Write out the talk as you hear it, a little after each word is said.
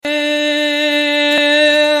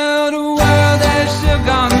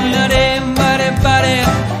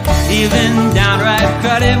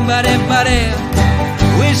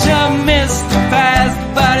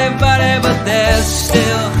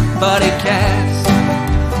buddy cast.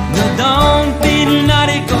 No, don't be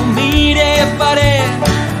naughty, go meet a buddy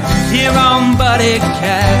here on Buddy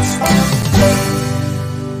Cast.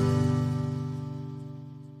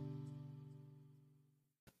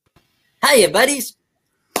 Hiya, buddies.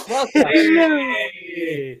 Welcome.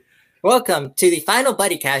 Hey. Welcome to the final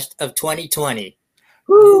Buddy Cast of 2020.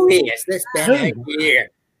 Woo! Has this been a year?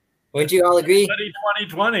 Wouldn't you all agree? Buddy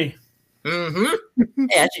 2020. Mm-hmm.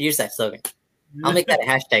 Hey, I should use that slogan. I'll make that a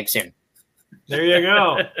hashtag soon. There you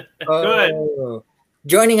go. Good.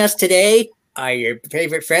 Joining us today are your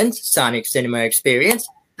favorite friends, Sonic Cinema Experience,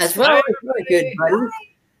 as well as my good buddy,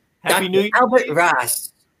 Happy New Dr. Year. Albert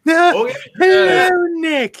Ross. Hello,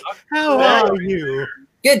 Nick. How are you?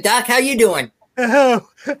 Good, Doc. How you doing? Oh,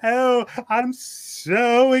 I'm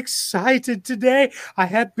so excited today. I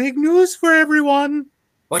have big news for everyone.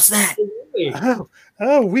 What's that?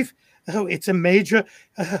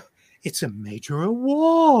 It's a major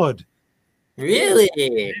award.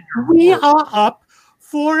 Really? We are up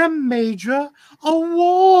for a major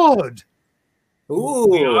award. Ooh.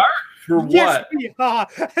 We are? For what? Yes, we are.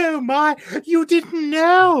 Oh my, you didn't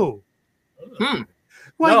know.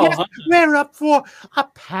 Well, No, yes, we're up for a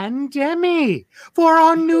pandemic for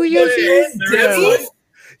our New Year's Eve.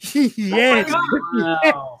 Yes.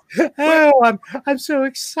 Wow. Oh, I'm so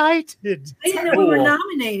excited. I didn't know we were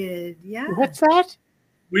nominated. Yeah. What's that?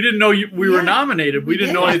 We didn't know we were nominated. We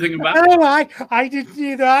didn't know anything about it. Oh, I didn't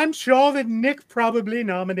either. I'm sure that Nick probably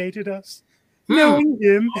nominated us. Knowing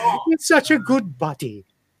him, he's such a good buddy.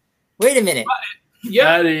 Wait a minute.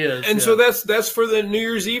 Yeah, That is. and so that's for the New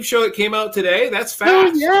Year's Eve show that came out today. That's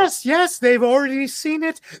Oh, fast. yes, they've already seen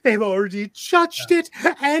it. They've already judged it,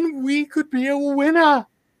 and we could be a winner.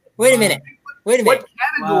 Wait a minute. What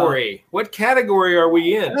category? What category are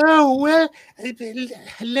we in? Oh, well,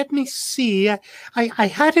 let me see. I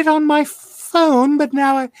had it on my phone, but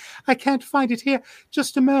now I can't find it here.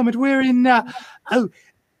 Just a moment. We're in,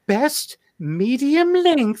 Best Medium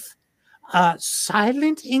Length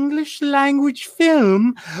Silent English Language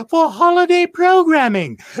Film for Holiday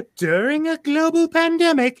Programming during a global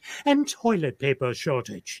pandemic and toilet paper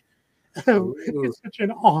shortage. Oh, it's such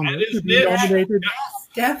an honor That is to be niche. nominated.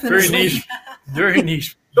 Definitely. Very niche. Very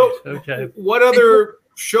niche. So, Okay. what other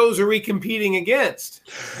shows are we competing against?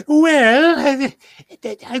 Well,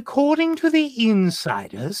 according to the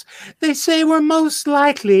insiders, they say we're most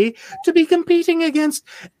likely to be competing against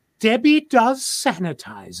Debbie Does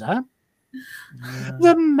Sanitizer,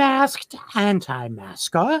 The Masked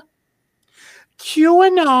Anti-Masker,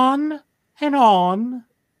 QAnon, and on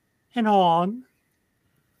and on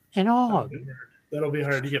and on. That'll be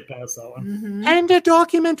hard to get past that one. And a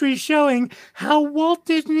documentary showing how Walt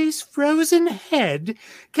Disney's frozen head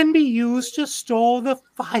can be used to store the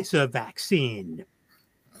Pfizer vaccine.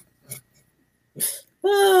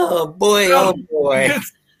 Oh, boy. Oh, boy.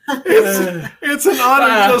 It's an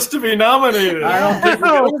honor just to be nominated. I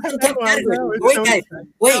don't think Wait, guys.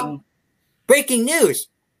 Wait. Breaking news.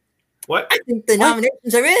 What? I think the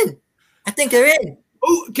nominations are in. I think they're in.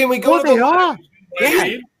 Oh, can we go? Oh, they are.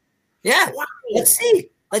 Yeah. Yeah. Let's see.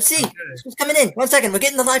 Who's coming in? 1 second. We're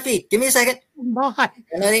getting the live feed. Give me a second. My.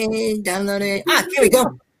 Downloading. Here we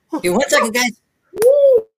go. Give me 1 second, guys.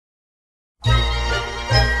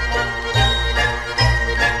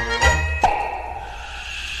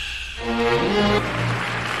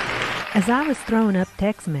 As I was throwing up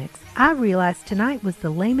Tex-Mex, I realized tonight was the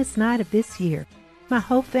lamest night of this year. My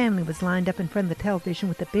whole family was lined up in front of the television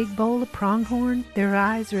with a big bowl of pronghorn. Their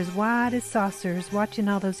eyes are as wide as saucers watching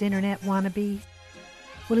all those internet wannabes.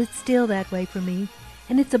 Well, it's still that way for me,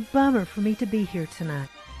 and it's a bummer for me to be here tonight.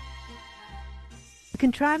 The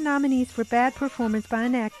contrived nominees for bad performance by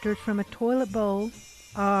an actor from a toilet bowl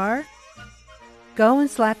are Go and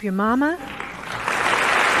Slap Your Mama,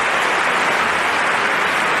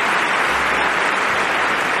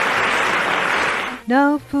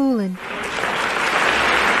 No Foolin',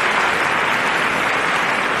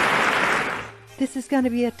 This is going to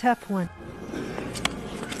be a tough one.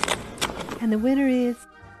 And the winner is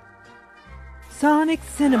Sonic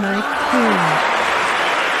Cinema Experience.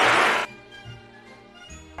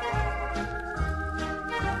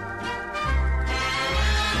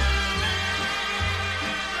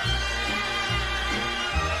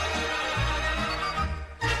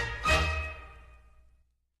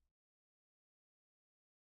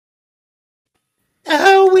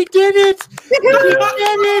 Oh, we did it! We did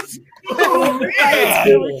it!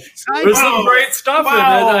 There's some great stuff in it.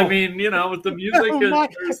 Wow. I mean, with the music, Oh, my.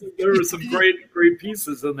 there were some great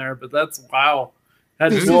pieces in there. But that's wow.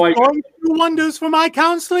 Had This is no idea. going to do wonders for my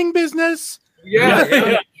counseling business.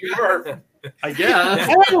 Yeah. Sure. I guess.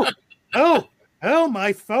 Oh,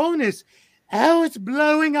 my phone is, it's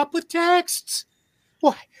blowing up with texts.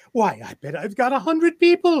 Why, I bet I've got 100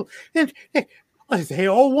 people, and they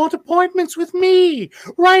all want appointments with me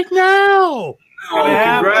right now.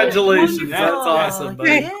 Oh, congratulations. That's Wonderful. awesome,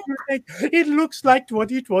 buddy. It looks like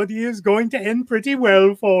 2020 is going to end pretty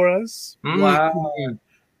well for us. Wow.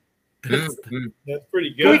 That's pretty good.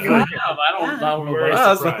 Wait, Good for him. I don't know Very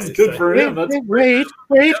about us. That's surprised. good for him. Wait.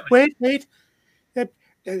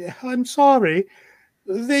 I'm sorry.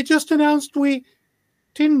 They just announced we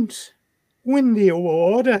didn't win the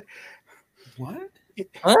award. What?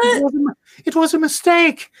 It was a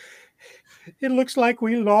mistake. It looks like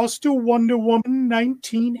we lost to Wonder Woman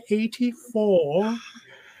 1984.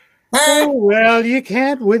 Oh, well, you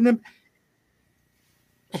can't win them.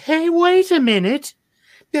 Hey, wait a minute.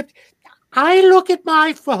 I look at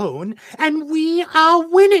my phone and we are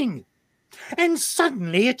winning. And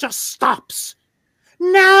suddenly it just stops.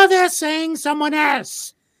 Now they're saying someone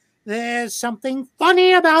else. There's something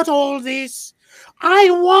funny about all this. I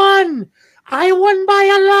won by a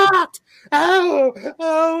lot.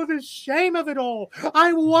 Oh, the shame of it all.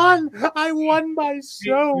 I won by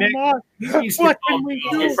so Nick, much. What can we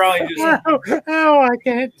do? You probably just I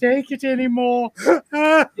can't take it anymore. him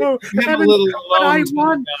a heavens, little but I alone.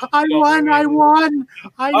 won. I won by a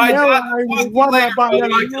Talk to you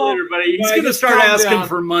later, buddy. He's going to start calm asking down.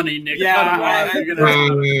 for money, Nick. Yeah, You're going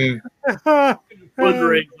to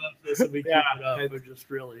fundraise on this and we keep Yeah. it up. We're just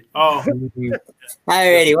really. Oh,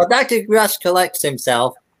 Alrighty. Well, Dr. Russ collects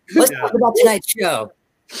himself. Let's Yeah. talk about tonight's show.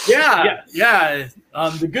 Yeah.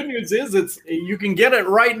 The good news is you can get it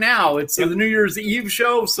right now. It's the New Year's Eve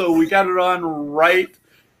show, so we got it on right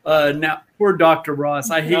now. Poor Dr.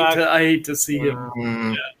 Ross. I hate to see him.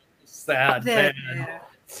 Mm. Sad, There.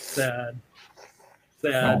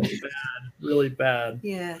 bad, really bad,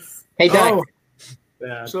 Yes. Hey, Doc, Oh,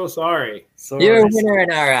 bad. so sorry. Sorry. you're a winner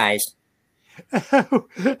in our eyes.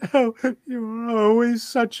 You're always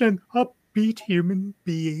such an upbeat human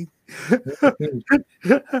being. I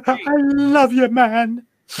love you, man.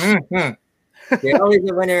 Mhm. You're always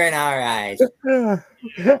a winner in our eyes.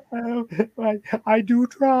 I do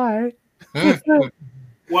try. Mhm.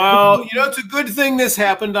 Well, it's a good thing this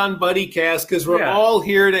happened on BuddyCast because we're Yeah. all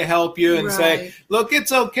here to help you and say, Right. look,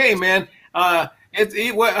 it's okay, man.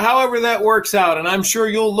 However that works out, and I'm sure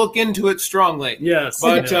you'll look into it strongly. Yes,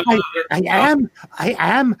 But I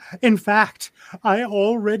am. In fact, I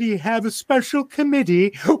already have a special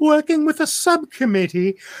committee working with a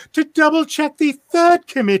subcommittee to double check the third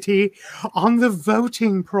committee on the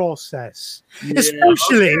voting process,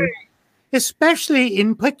 especially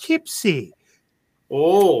in Poughkeepsie.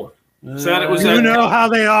 oh, so that it was You a- know how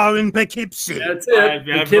they are in Poughkeepsie. That's it. I've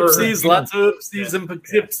Poughkeepsie's, heard. lots of oopsies in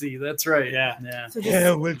Poughkeepsie. That's right. Yeah. So Yeah,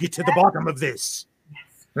 just, we'll get to the bottom of this.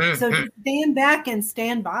 so just stand back and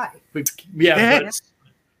stand by. But, yeah, Yes.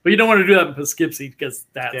 but you don't want to do that in Poughkeepsie because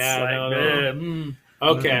that's Yeah, like, no.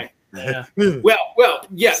 Okay. yeah. Well,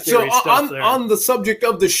 yeah. So Scary stuff there. on the subject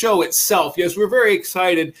of the show itself, yes, we're very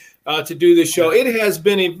excited to do this show. It has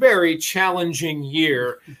been a very challenging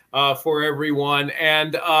year for everyone,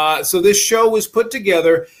 and so this show was put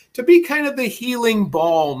together to be kind of the healing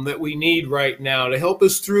balm that we need right now to help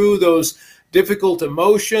us through those difficult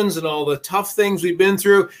emotions and all the tough things we've been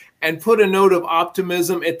through, and put a note of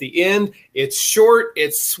optimism at the end. It's short,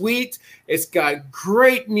 it's sweet, it's got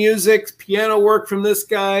great music, piano work from this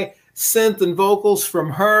guy, synth and vocals from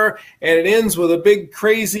her, and it ends with a big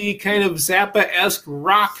crazy kind of Zappa-esque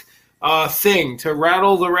rock thing to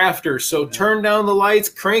rattle the rafters. So turn down the lights,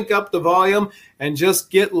 crank up the volume, and just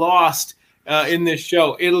get lost in this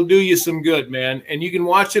show. It'll do you some good, man. And you can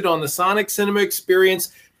watch it on the Sonic Cinema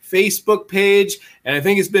Experience Facebook page, and I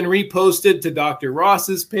think it's been reposted to Dr.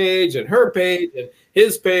 Ross's page and her page and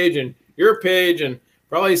his page and your page and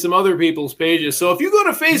probably some other people's pages. So if you go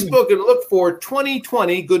to Facebook and look for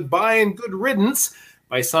 2020 Goodbye and Good Riddance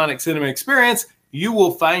by Sonic Cinema Experience, you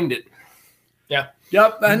will find it. Yeah.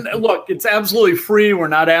 Yep. And look, it's absolutely free. We're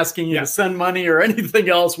not asking you to send money or anything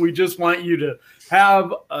else. We just want you to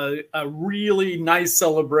have a really nice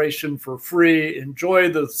celebration for free. Enjoy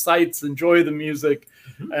the sights, enjoy the music.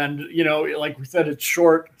 And, like we said, it's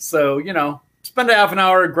short. So, spend a half an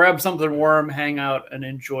hour, grab something warm, hang out, and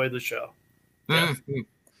enjoy the show. Mhm.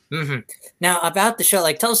 Mhm. Now, about the show,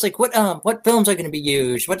 tell us, what films are going to be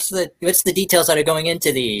used? What's the details that are going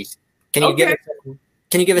into these? Can you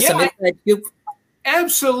give us some inside scoop?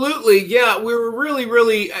 Absolutely. Yeah, we were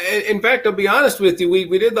really, in fact, I'll be honest with you,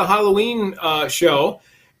 we did the Halloween show,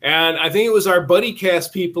 and I think it was our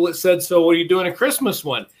BuddyCast people that said, so what are you doing a Christmas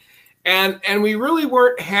one? And we really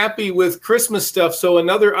weren't happy with Christmas stuff, so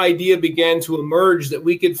another idea began to emerge that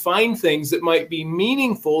we could find things that might be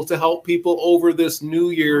meaningful to help people over this New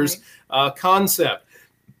Year's concept.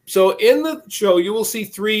 So in the show, you will see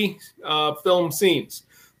 3 film scenes.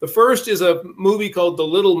 The first is a movie called The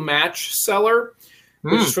Little Match Seller,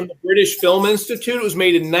 which is from the British Film Institute. It was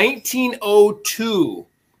made in 1902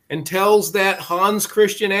 and tells that Hans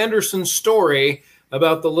Christian Andersen story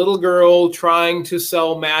about the little girl trying to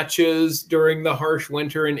sell matches during the harsh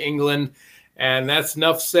winter in England. And that's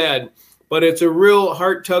enough said. But it's a real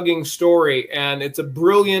heart-tugging story, and it's a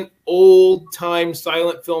brilliant old-time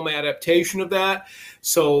silent film adaptation of that.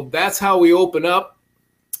 So that's how we open up.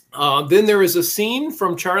 Then there is a scene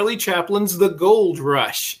from Charlie Chaplin's The Gold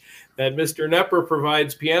Rush that Mr. Knepper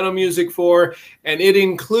provides piano music for, and it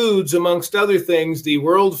includes, amongst other things, the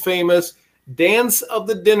world-famous Dance of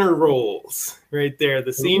the Dinner Rolls right there.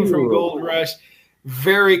 The scene from Gold Rush,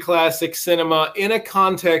 very classic cinema in a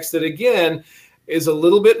context that, again, is a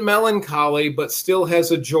little bit melancholy, but still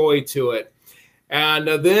has a joy to it. And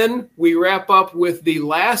then we wrap up with the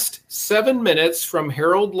last 7 minutes from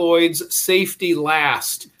Harold Lloyd's Safety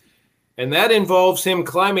Last. And that involves him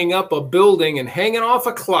climbing up a building and hanging off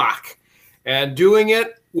a clock and doing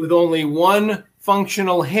it with only one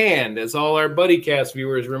functional hand. As all our BuddyCast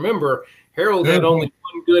viewers remember, Harold had only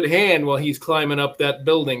one good hand while he's climbing up that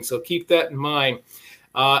building. So keep that in mind.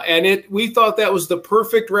 And we thought that was the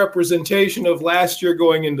perfect representation of last year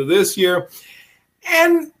going into this year.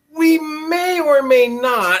 And we may or may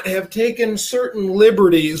not have taken certain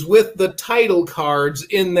liberties with the title cards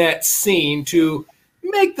in that scene to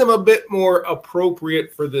make them a bit more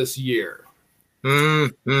appropriate for this year.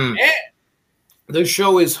 And the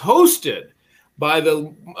show is hosted by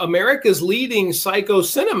the America's leading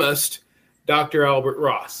psycho-cinemist, Dr. Albert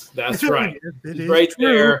Ross. That's right. He's right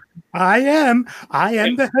there. I am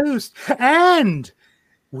the host. And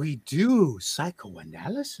we do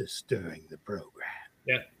psychoanalysis during the program.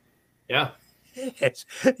 Yeah.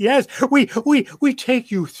 Yes. We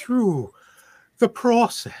take you through the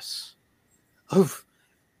process of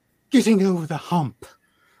getting over the hump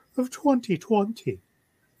of 2020.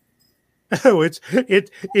 Oh, it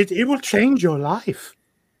will change your life.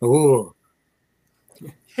 Ooh.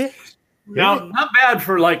 Yes. Now, not bad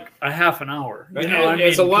for like a half an hour.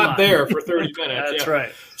 It's a lot there for 30 minutes. That's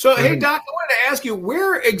right. So, hey, Doc, I wanted to ask you,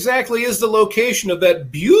 where exactly is the location of that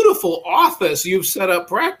beautiful office you've set up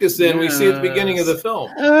practice in? We see at the beginning of the film.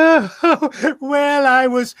 Well, I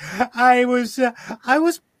was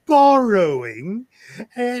borrowing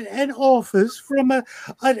an office from a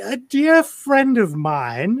dear friend of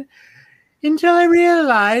mine until I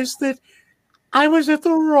realized that I was at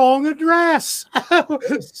the wrong address. Oh,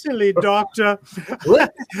 silly doctor.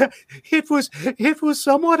 It was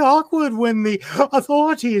somewhat awkward when the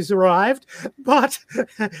authorities arrived, but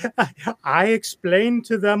I explained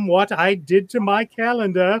to them what I did to my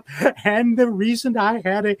calendar and the reason I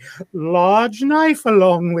had a large knife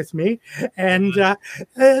along with me, and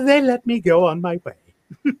they let me go on my way.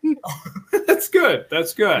 That's good.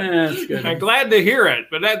 That's good. That's good. I'm glad to hear it.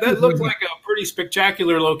 But that looked like a pretty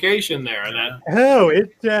spectacular location there. Oh,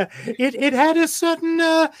 it had a certain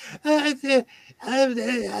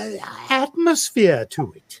atmosphere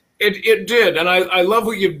to it. It did, and I love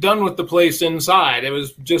what you've done with the place inside. It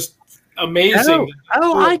was just amazing.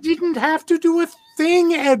 Oh, I didn't have to do a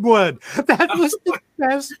thing, Edward. That was the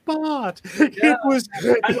best part. Yeah.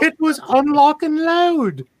 It was unlock and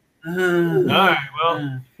load. All right.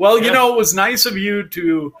 Well, it was nice of you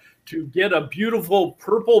to get a beautiful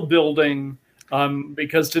purple building,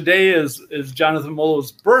 because today is Jonathan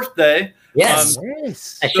Molo's birthday. Yes.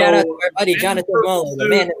 A shout out to our buddy Jonathan Molo, the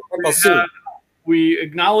man in the purple suit. We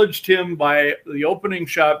acknowledged him by the opening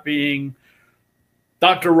shot being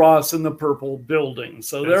Dr. Ross in the purple building.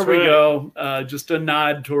 So there we go. Just a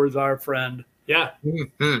nod towards our friend. Yeah.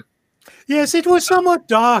 Mm-hmm. Yes, it was somewhat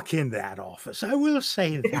dark in that office. I will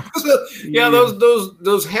say that. Yeah,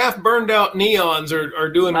 those half burned out neons are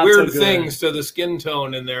doing not weird things to the skin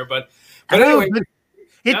tone in there. But anyway,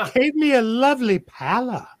 it gave me a lovely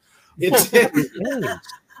pallor. It did.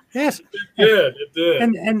 Yes, it did.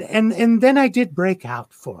 And then I did break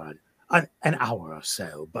out for an hour or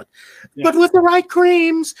so, but with the right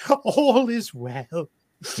creams, all is well.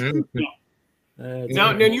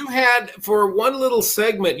 Now you had, for one little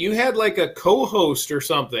segment, you had like a co-host or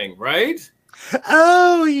something, right?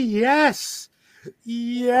 Oh, yes.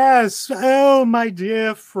 Oh, my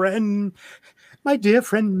dear friend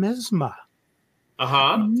Mesmer.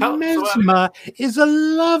 Mesmer is a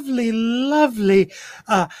lovely,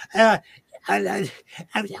 I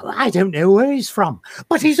don't know where he's from,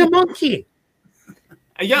 but he's a monkey.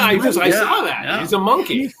 Yeah, I saw that. Yeah. He's a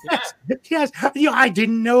monkey. Yes. I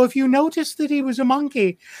didn't know if you noticed that he was a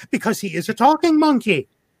monkey because he is a talking monkey.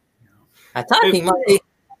 A talking monkey?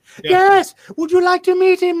 Yeah. Yes. Would you like to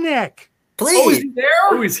meet him, Nick? Please. Oh, is he there?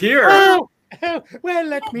 Oh, he's here. Oh, well,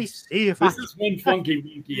 let me see if This is one funky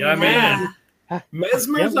monkey. I mean,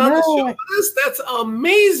 Mesmer's on the show with us? That's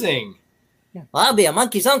amazing. Well, I'll be a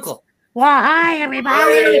monkey's uncle. Well, hi,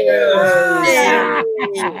 everybody.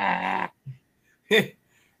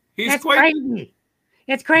 He's It's quite crazy.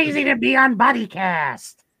 It's crazy to be on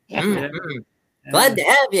BuddyCast. Glad to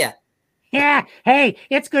have you. Yeah. Hey,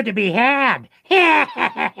 it's good to be had. Yeah.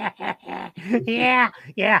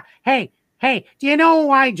 Hey, do you know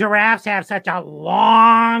why giraffes have such a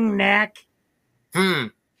long neck? Hmm.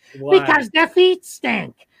 why? Because their feet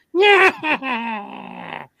stink.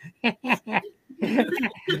 Yeah. Do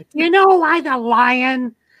you know why the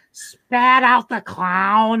lion spat out the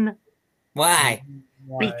clown? Why?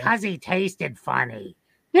 Because he tasted funny.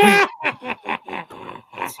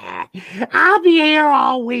 I'll be here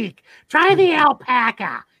all week. Try the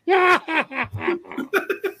alpaca. I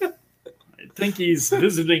think he's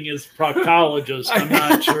visiting his proctologist. I'm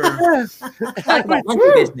not sure. Talk about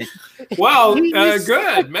monkey business. well, He is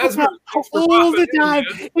good. Mesmer thanks for all the popping in, time.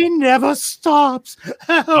 man. It never stops.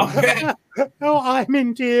 Okay. Oh, I'm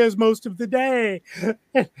in tears most of the day.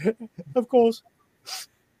 Of course,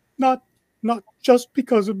 not just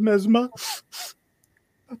because of Mesmer.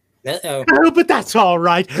 Uh-oh. Oh, but that's all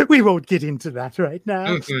right. We won't get into that right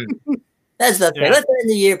now. That's the thing. Yeah. Let's end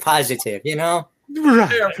the year positive, you know?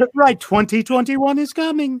 Right. 2021 is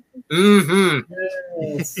coming. Mm-hmm.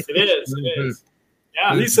 Yes, it is. It is.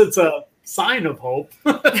 Yeah, at least it's a sign of hope.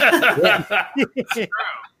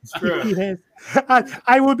 It's true. Yes.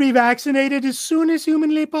 I will be vaccinated as soon as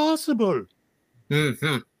humanly possible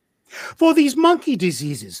Mm-hmm. for these monkey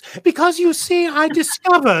diseases. Because you see, I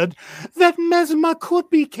discovered that Mesmer could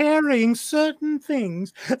be carrying certain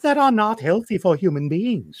things that are not healthy for human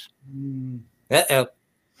beings. Uh-oh.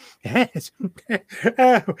 Yes.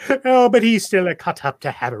 Oh, but he's still a cut up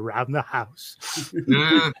to have around the house.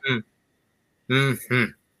 Mm-hmm. Mm-hmm.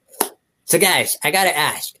 So, guys, I got to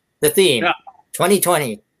ask the theme, Yeah.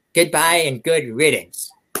 2020, goodbye and good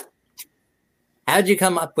riddance. How'd you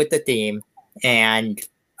come up with the theme, and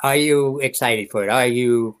are you excited for it? Are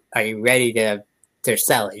you ready to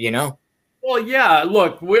sell it, you know? Well, yeah.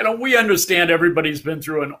 Look, we understand everybody's been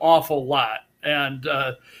through an awful lot, and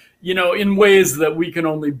in ways that we can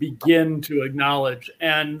only begin to acknowledge.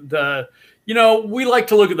 And we like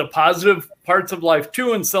to look at the positive parts of life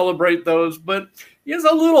too and celebrate those. But it's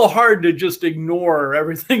a little hard to just ignore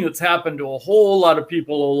everything that's happened to a whole lot of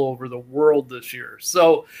people all over the world this year.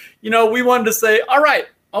 So, we wanted to say, all right,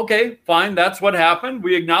 okay, fine, that's what happened.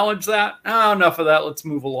 We acknowledge that. Enough of that. Let's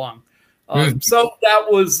move along. So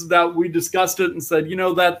that we discussed it and said,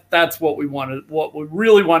 that's what we wanted. What we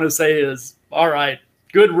really want to say is, all right,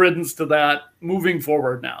 good riddance to that. Moving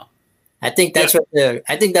forward now. I think that's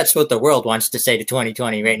what the world wants to say to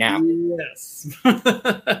 2020 right now. Yes.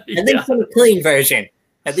 At least in a clean version.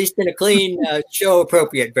 At least in a clean, show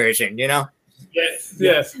appropriate version, you know? Yes.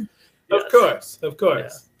 Of course.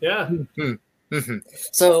 Yeah. Mm-hmm.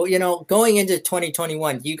 So, going into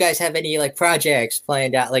 2021, do you guys have any projects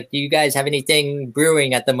planned out? Do you guys have anything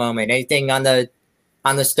brewing at the moment? Anything on the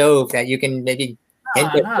stove that you can maybe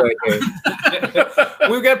hint at for you?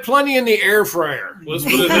 We've got plenty in the air fryer. Let's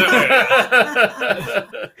put it that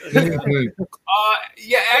way.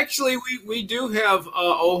 Actually, we do have a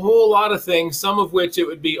whole lot of things, some of which it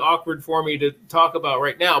would be awkward for me to talk about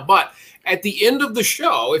right now. But at the end of the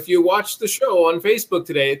show, if you watch the show on Facebook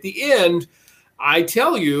today, at the end, I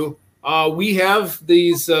tell you, we have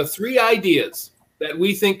these 3 ideas that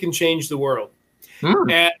we think can change the world.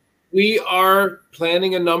 And we are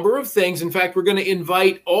planning a number of things. In fact, we're going to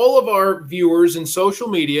invite all of our viewers in social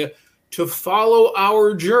media to follow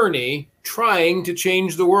our journey trying to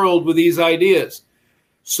change the world with these ideas.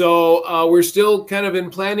 So we're still kind of in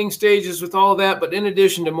planning stages with all of that. But in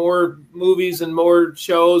addition to more movies and more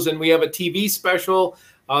shows, and we have a TV special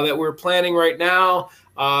that we're planning right now,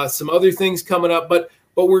 some other things coming up. But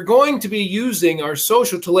we're going to be using our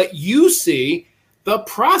social to let you see the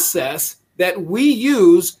process that we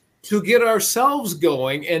use to get ourselves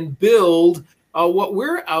going and build what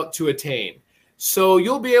we're out to attain. So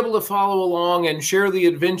you'll be able to follow along and share the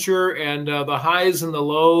adventure and the highs and the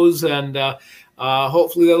lows. And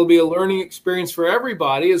hopefully that'll be a learning experience for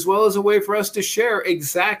everybody, as well as a way for us to share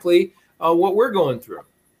exactly what we're going through.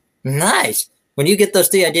 Nice. When you get those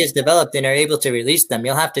 3 ideas developed and are able to release them,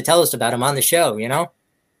 you'll have to tell us about them on the show, you know?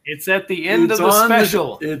 It's at the end of the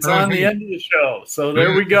special. It's on the end of the show. So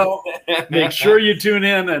there we go. Make sure you tune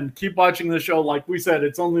in and keep watching the show. Like we said,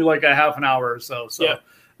 it's only like a half an hour or so. So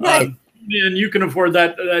and you can afford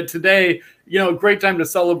that today. Great time to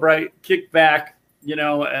celebrate, kick back,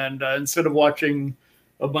 and instead of watching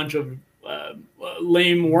a bunch of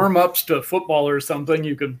lame warm-ups to football or something,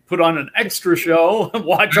 you can put on an extra show,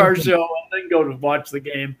 watch our show, and then go to watch the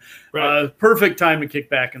game. Right. Perfect time to kick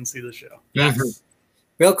back and see the show. Yes.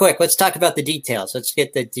 Real quick, let's talk about the details. Let's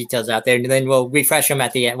get the details out there, and then we'll refresh them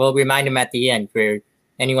at the end. We'll remind them at the end for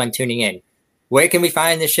anyone tuning in. Where can we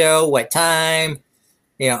find the show? What time?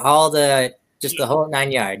 All the whole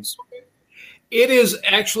 9 yards. It is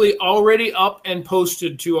actually already up and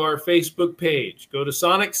posted to our Facebook page. Go to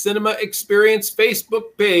Sonic Cinema Experience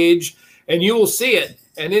Facebook page, and you will see it.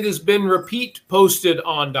 And it has been repeat posted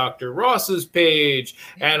on Dr. Ross's page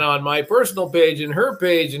and on my personal page and her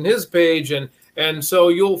page and his page. And so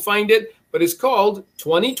you'll find it. But it's called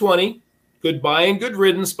 2020 Goodbye and Good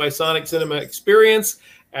Riddance by Sonic Cinema Experience.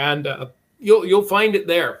 And you'll find it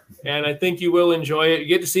there. And I think you will enjoy it. You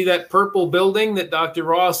get to see that purple building that Dr.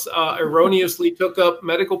 Ross erroneously took up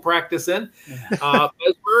medical practice in.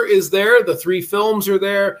 Mesmer is there. The 3 films are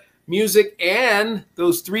there. Music and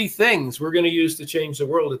those 3 things we're going to use to change the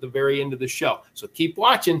world at the very end of the show. So keep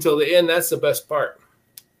watching till the end. That's the best part.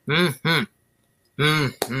 Mm-hmm.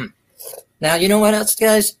 Mm-hmm. Now, you know what else,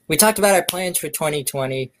 guys? We talked about our plans for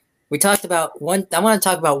 2020. We talked about I want to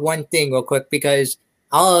talk about one thing real quick because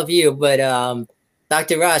all of you, but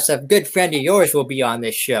Dr. Ross, a good friend of yours, will be on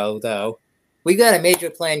this show, though. We got a major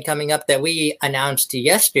plan coming up that we announced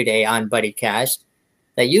yesterday on BuddyCast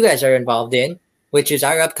that you guys are involved in, which is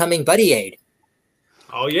our upcoming Buddy Aid.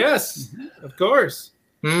 Oh, yes, of course.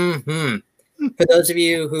 Mm-hmm. For those of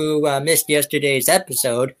you who missed yesterday's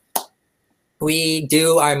episode, we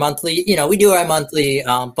do our monthly,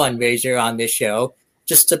 fundraiser on this show,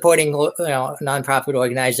 just supporting, nonprofit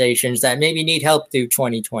organizations that maybe need help through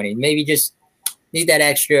 2020, maybe just need that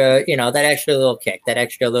extra, that extra little kick, that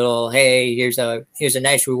extra little, hey, here's a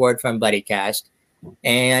nice reward from BuddyCast.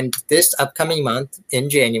 And this upcoming month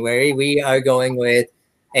in January, we are going with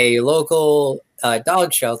a local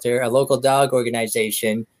dog shelter, a local dog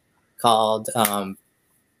organization called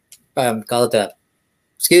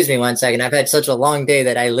excuse me one second. I've had such a long day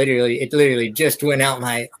that it literally just went out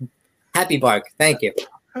my Happy Bark. Thank you.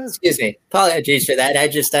 Excuse me. Apologies for that. I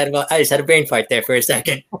just had a brain fart there for a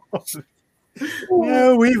second.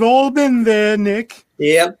 Yeah, we've all been there, Nick.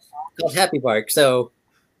 Yep. Called Happy Bark. So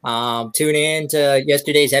tune in to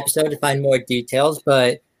yesterday's episode to find more details.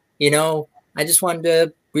 But, I just wanted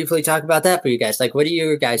to briefly talk about that for you guys. Like, what are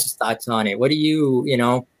your guys' thoughts on it? What do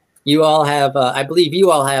you all have, I believe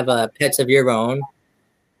you all have pets of your own.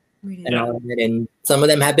 And some of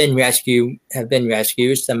them have been rescued.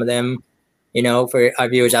 Some of them, for our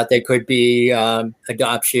viewers out there, could be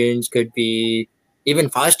adoptions, could be even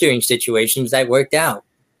fostering situations that worked out.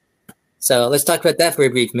 So let's talk about that for a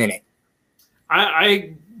brief minute.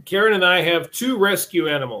 Karen and I have 2 rescue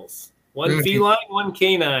animals, one feline, one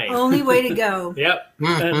canine. Only way to go. Yep.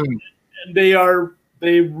 And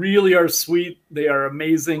they really are sweet. They are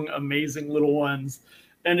amazing little ones.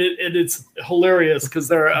 And it's hilarious because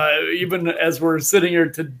they're even as we're sitting here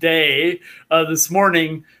today, this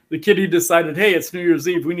morning, the kitty decided, hey, it's New Year's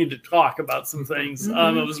Eve. We need to talk about some things. It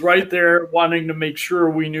was right there wanting to make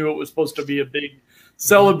sure we knew it was supposed to be a big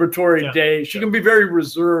celebratory day. She can be very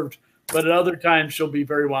reserved, but at other times she'll be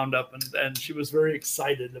very wound up. And she was very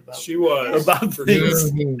excited about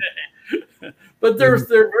things. But they're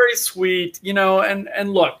very sweet,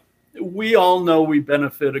 and look, we all know we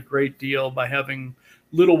benefit a great deal by having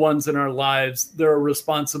little ones in our lives. They're a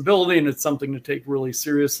responsibility, and it's something to take really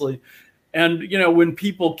seriously. And, when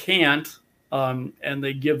people can't, and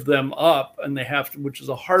they give them up, and they have to, which is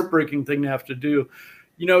a heartbreaking thing to have to do,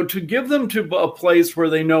 to give them to a place where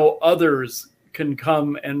they know others can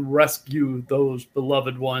come and rescue those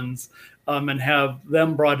beloved ones, and have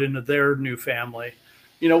them brought into their new family.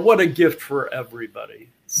 What a gift for everybody.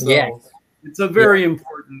 So it's a very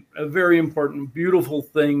important, beautiful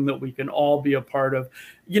thing that we can all be a part of,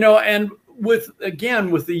 and with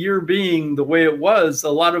the year being the way it was, a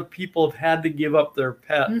lot of people have had to give up their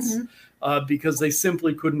pets because they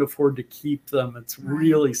simply couldn't afford to keep them. It's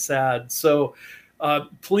really sad. So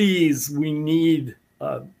please, we need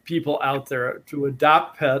people out there to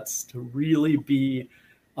adopt pets, to really be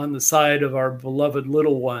on the side of our beloved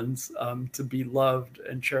little ones, to be loved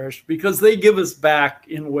and cherished, because they give us back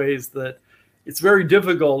in ways that it's very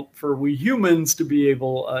difficult for we humans to be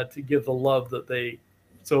able to give the love that they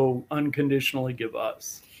so unconditionally give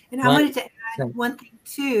us. And I wanted to add one thing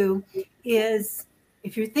too, is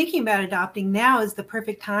if you're thinking about adopting, now is the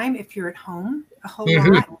perfect time. If you're at home a whole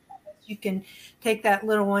Mhm. lot, you can take that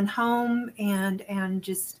little one home and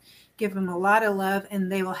just give them a lot of love,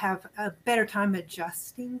 and they will have a better time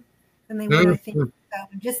adjusting than they would, I think. Mhm.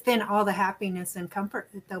 Just then all the happiness and comfort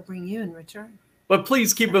that they'll bring you in return. But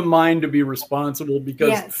please keep in mind to be responsible, because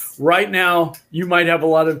Yes. right now you might have a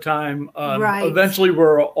lot of time. Right. Eventually,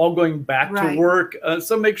 we're all going back Right. to work.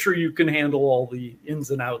 So make sure you can handle all the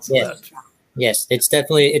ins and outs Yes. of that. Yes,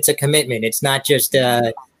 it's a commitment. It's not just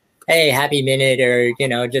hey, happy minute,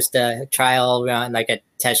 or just a trial run, like a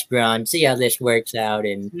test run, see how this works out.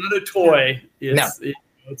 And It's not a toy.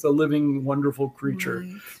 It's a living, wonderful creature.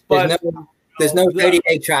 Right. But there's no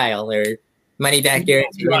 30-day trial or money back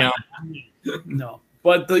guarantee. Right. No,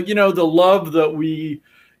 but the love that we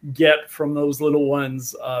get from those little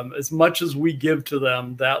ones, as much as we give to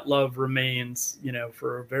them, that love remains,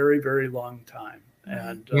 for a very, very long time.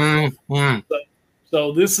 And Mhm.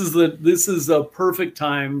 so this is a perfect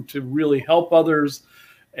time to really help others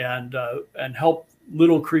and help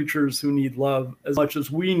little creatures who need love as much as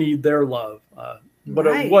we need their love.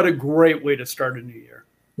 Right. What a great way to start a new year.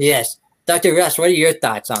 Yes, Dr. Russ, what are your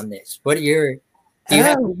thoughts on this? Do you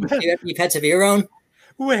have any pets of your own?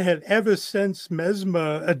 Well, ever since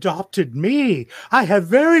Mesmer adopted me, I have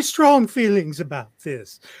very strong feelings about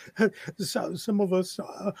this. So, some of us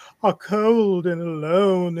are cold and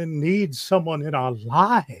alone and need someone in our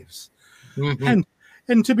lives. Mhm.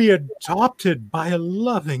 And to be adopted by a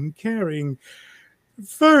loving, caring,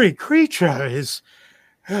 furry creature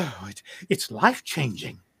it's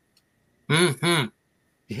life-changing. Mhm.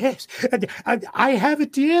 Yes. I have a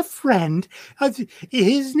dear friend.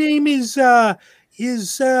 His name is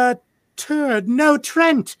Turd. No,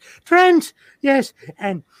 Trent. Trent. Yes.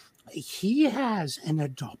 And he has an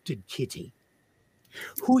adopted kitty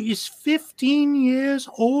who is 15 years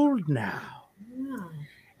old now. Yeah.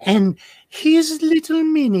 And his little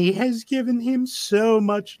Minnie has given him so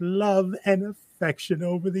much love and affection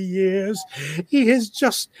over the years. He has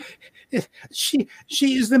just... She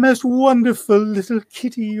is the most wonderful little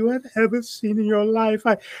kitty you have ever seen in your life.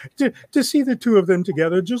 To see the two of them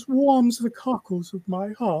together just warms the cockles of my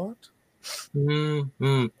heart.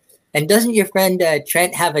 Mhm. And doesn't your friend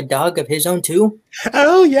Trent have a dog of his own too?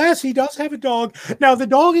 Oh, yes, he does have a dog. Now, the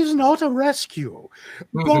dog is not a rescue,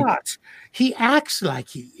 Mhm. but he acts like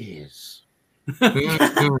he is.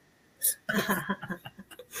 Mhm.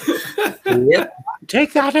 Yep.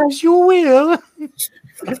 Take that as you will.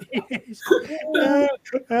 Yes.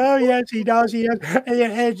 Oh, yes, he does. He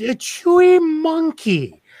has a chewy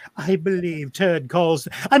monkey, I believe Trent calls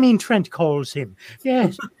him.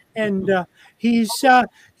 Yes, and he is a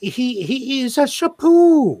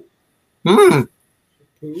Shapoo. Mm.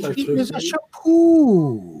 He is a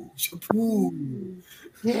Shapoo.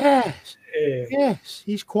 Yes, yes,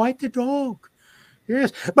 he's quite the dog.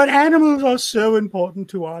 Yes, but animals are so important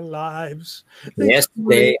to our lives. Yes,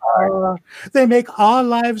 they are. They make our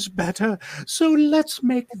lives better, so let's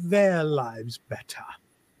make their lives better.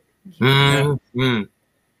 Mhm.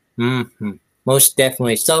 Mhm. Most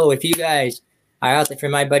definitely. So, if you guys are out there, for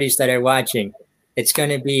my buddies that are watching, it's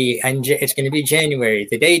going to be January.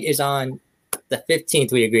 The date is on the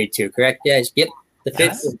 15th. We agreed to, correct, guys? Yep, the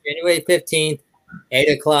 15th, Yes. January 15th,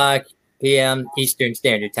 8:00 p.m. Eastern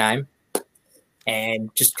Standard Time. And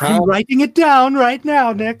just I'm come. writing it down right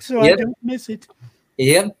now, Nick, so I Yep. don't miss it.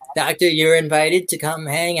 Yep, Doctor, you're invited to come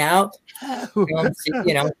hang out. Come see,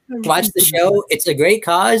 watch the show. It's a great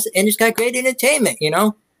cause, and it's got great entertainment.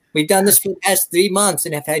 We've done this for the past 3 months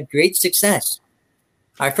and have had great success.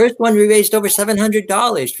 Our first one, we raised over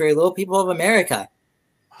 $700 for Little People of America.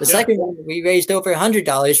 The second one, we raised over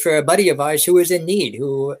 $100 for a buddy of ours who was in need,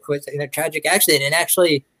 who was in a tragic accident, and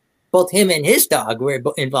actually, both him and his dog were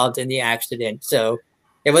involved in the accident. So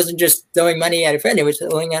it wasn't just throwing money at a friend; it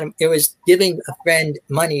was giving a friend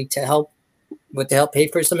money to help pay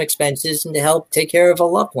for some expenses and to help take care of a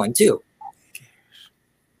loved one too.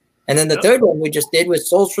 And then the third one we just did was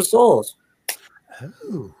Souls for Souls.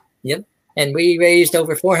 Oh, Yep, and we raised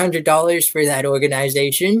over $400 for that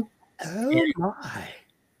organization. oh my.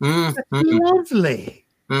 Mhm. That's lovely.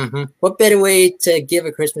 What better way to give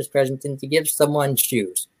a Christmas present than to give someone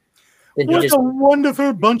shoes? Than to What just a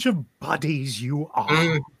wonderful bunch of buddies you are.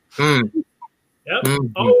 Mhm. Yep.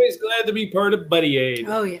 Mhm. Always glad to be part of Buddy Aid.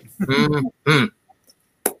 Oh, yes. Mhm.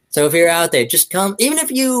 So if you're out there, just come. Even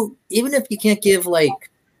if you can't give like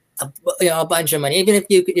a bunch of money, even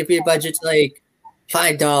if your budget's like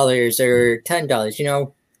 $5 or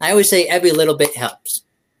 $10, I always say every little bit helps.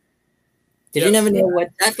 Because you never know what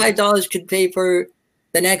that $5 could pay for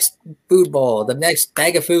the next food bowl, the next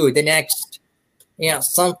bag of food, the next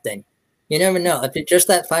something. You never know. If just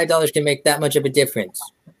that $5 can make that much of a difference.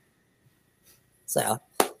 So,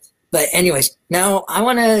 but anyways, now I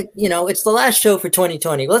want to, it's the last show for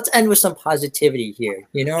 2020. Let's end with some positivity here,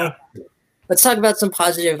 Let's talk about some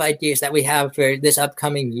positive ideas that we have for this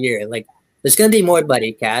upcoming year. Like, there's going to be more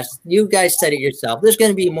Buddy Cast. You guys said it yourself. There's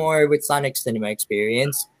going to be more with Sonic Cinema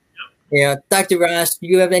Experience. Dr. Ross, do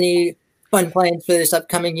you have any fun plans for this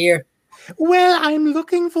upcoming year? Well, I'm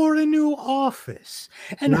looking for a new office,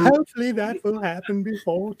 and hopefully that will happen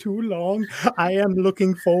before too long. I am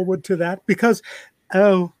looking forward to that because,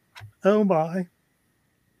 oh my.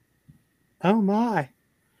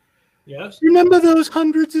 Yes. Remember those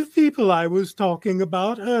hundreds of people I was talking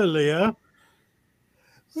about earlier?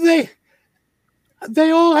 They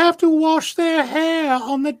all have to wash their hair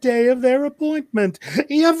on the day of their appointment.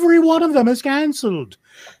 Every one of them is canceled.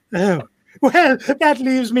 Oh. Well, that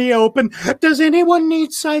leaves me open. Does anyone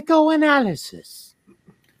need psychoanalysis?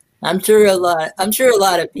 I'm sure a lot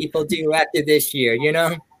of people do after this year,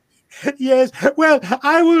 Yes. Well,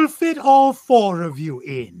 I will fit all 4 of you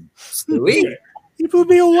in. Sweet. It will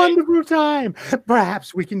be a wonderful time.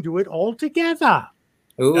 Perhaps we can do it all together.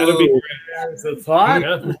 Ooh. That'll be great. That's a thought.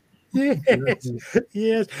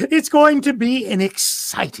 Yes. It's going to be an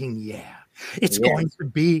exciting year. It's going to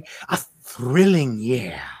be a thrilling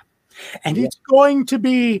year. And it's going to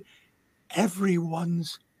be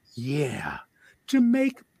everyone's year to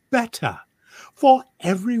make better for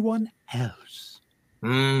everyone else.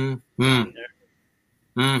 Mm-hmm.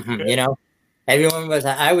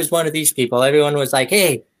 I was one of these people. Everyone was like,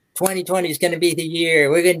 hey, 2020 is going to be the year.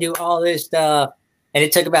 We're going to do all this stuff. And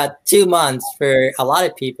it took about 2 months for a lot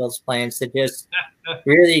of people's plans to just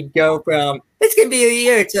really go from, it's going to be a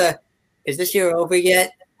year to, is this year over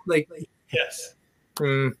yet? Yes.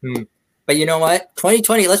 Mm-hmm. But you know what?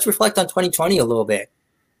 2020, let's reflect on 2020 a little bit.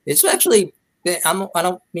 It's actually, I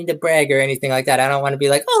don't mean to brag or anything like that. I don't want to be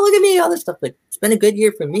like, oh, look at me, all this stuff. But it's been a good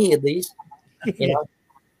year for me, at least.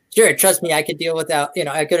 Sure, trust me, I could deal without,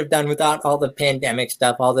 I could have done without all the pandemic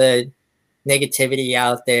stuff, all the negativity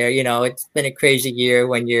out there. It's been a crazy year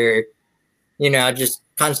when you're, just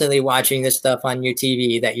constantly watching this stuff on your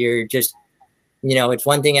TV that you're just, it's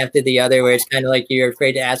one thing after the other where it's kind of like you're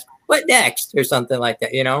afraid to ask, what next? Or something like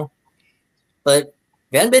that, But if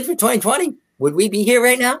it hadn't been for 2020, would we be here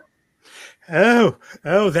right now? Oh,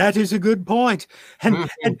 that is a good point. And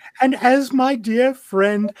as my dear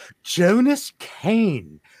friend Jonas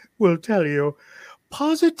Kane will tell you,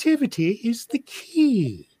 positivity is the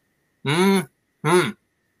key. That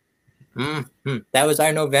was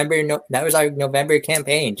our November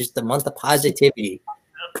campaign, just the month of positivity.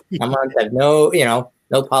 A month of no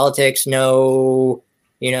politics, no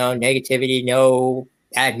negativity, no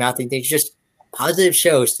bad mouthing things, just positive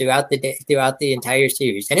shows throughout the day, throughout the entire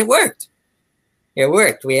series, and it worked.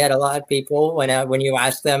 We had a lot of people when you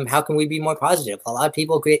asked them how can we be more positive, a lot of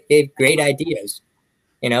people gave great ideas.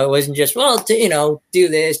 It wasn't just do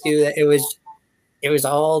this, do that. It was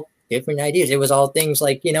all different ideas. It was all things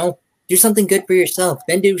like do something good for yourself,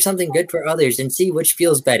 then do something good for others, and see which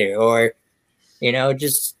feels better. Or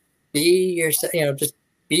just be yourself. Just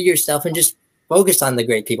be yourself and just focus on the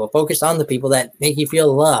great people. Focus on the people that make you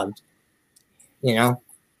feel loved.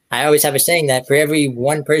 I always have a saying that for every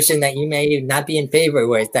one person that you may not be in favor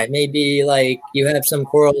with, that may be like you have some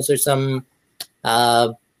quarrels or some,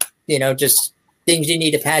 just things you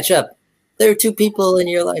need to patch up, there are 2 people in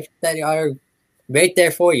your life that are right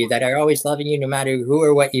there for you, that are always loving you no matter who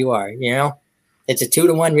or what you are. It's a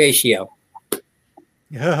 2-to-1 ratio.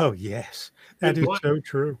 Oh, yes. That is so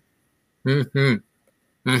true.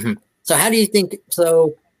 So how do you think,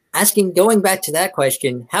 going back to that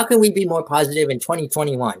question, how can we be more positive in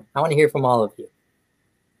 2021? I want to hear from all of you.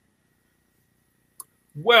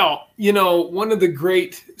 Well, one of the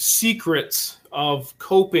great secrets of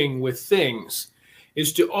coping with things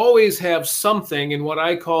is to always have something in what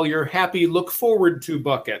I call your happy look forward to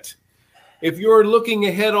bucket. If you're looking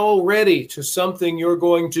ahead already to something you're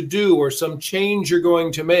going to do, or some change you're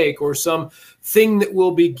going to make, or some thing that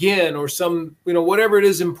will begin, or some, whatever it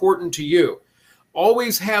is important to you,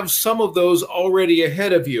 always have some of those already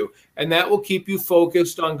ahead of you. And that will keep you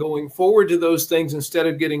focused on going forward to those things instead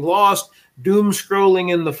of getting lost, doom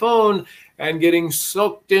scrolling in the phone, and getting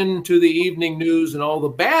soaked into the evening news and all the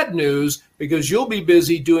bad news, because you'll be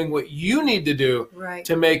busy doing what you need to do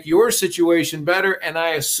to make your situation better. And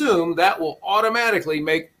I assume that will automatically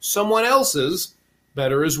make someone else's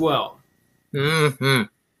better as well. I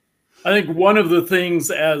think one of the things,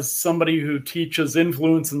 as somebody who teaches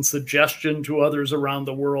influence and suggestion to others around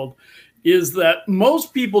the world, is that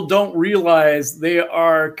most people don't realize they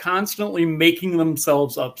are constantly making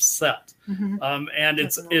themselves upset. And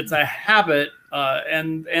it's a habit.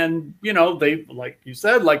 And you know, they, like you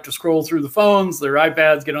said, like to scroll through the phones, their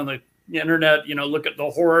iPads, get on the internet, you know, look at the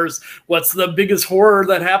horrors. What's the biggest horror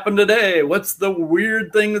that happened today? What's the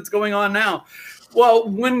weird thing that's going on now? Well,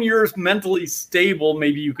 when you're mentally stable,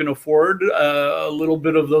 maybe you can afford a little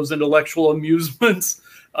bit of those intellectual amusements,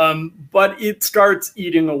 but it starts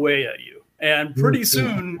eating away at you. And pretty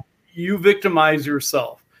soon you victimize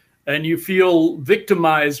yourself and you feel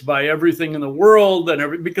victimized by everything in the world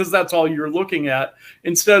and because that's all you're looking at,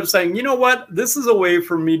 instead of saying, you know what, this is a way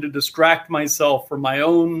for me to distract myself from my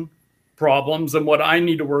own problems and what I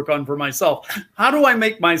need to work on for myself. How do I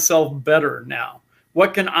make myself better now?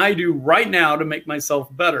 What can I do right now to make myself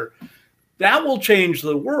better? That will change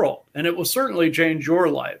the world, and it will certainly change your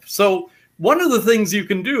life. So one of the things you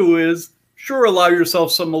can do is, sure, allow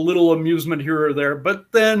yourself some a little amusement here or there, but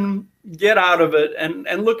then get out of it and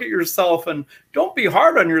look at yourself, and don't be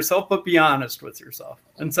hard on yourself, but be honest with yourself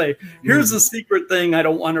and say, here's the secret thing I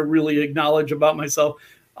don't want to really acknowledge about myself.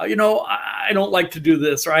 You know, I don't like to do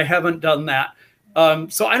this, or I haven't done that.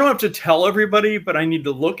 So I don't have to tell everybody, but I need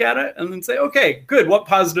to look at it and then say, okay, good. What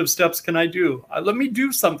positive steps can I do? Let me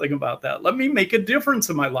do something about that. Let me make a difference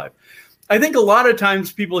in my life. I think a lot of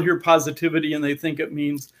times people hear positivity and they think it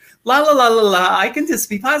means la, la, la, la, la, I can just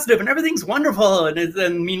be positive and everything's wonderful. And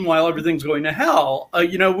then meanwhile, everything's going to hell.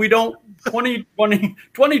 You know, we don't,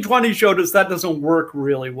 2020 showed us that doesn't work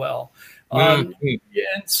really well. And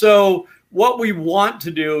so what we want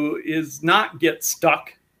to do is not get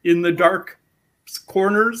stuck in the dark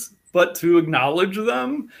corners, but to acknowledge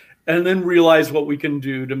them and then realize what we can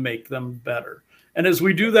do to make them better. And as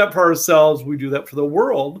we do that for ourselves, we do that for the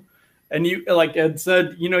world. And you, like Ed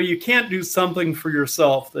said, you know, you can't do something for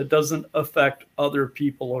yourself that doesn't affect other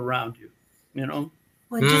people around you, you know?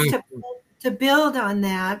 Well, just to build on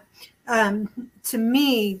that, to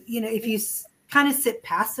me, you know, if you kind of sit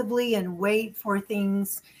passively and wait for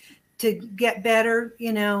things to get better,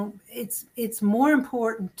 you know, it's more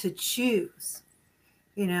important to choose.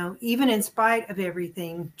 You know, even in spite of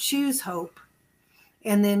everything, choose hope.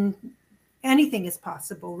 And then anything is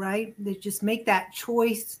possible, right? They just make that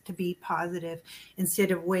choice to be positive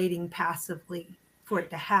instead of waiting passively for it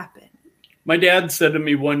to happen. My dad said to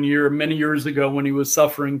me one year, many years ago, when he was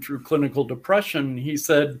suffering through clinical depression, he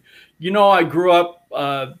said, you know, I grew up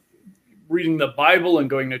reading the Bible and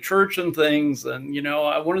going to church and things. And, you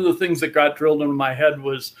know, one of the things that got drilled into my head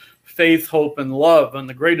was faith, hope, and love. And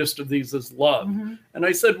the greatest of these is love. And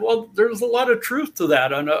I said, well, there's a lot of truth to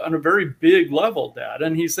that on a very big level, Dad.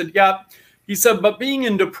 And he said, yeah. He said, but being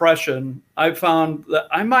in depression, I found that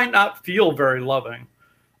I might not feel very loving.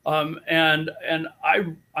 And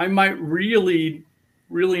I might really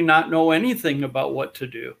not know anything about what to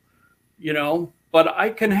do, you know, but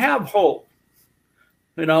I can have hope.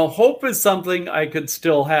 You know, hope is something I could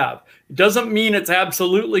still have. It doesn't mean it's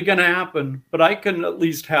absolutely going to happen, but I can at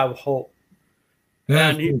least have hope.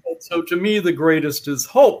 And he said, so to me, the greatest is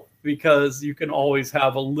hope, because you can always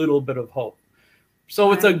have a little bit of hope.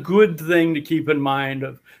 So it's a good thing to keep in mind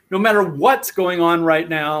of no matter what's going on right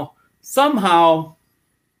now, somehow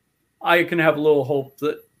I can have a little hope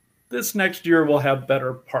that this next year will have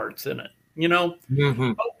better parts in it, you know?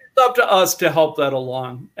 It's up to us to help that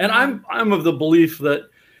along. And I'm of the belief that,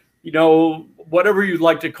 you know, whatever you'd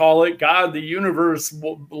like to call it, God, the universe,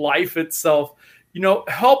 life itself, you know,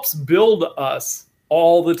 helps build us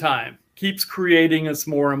all the time, keeps creating us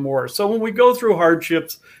more and more. So when we go through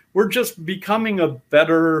hardships, we're just becoming a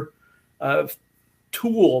better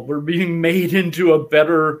tool. We're being made into a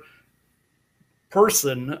better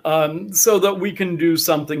person so that we can do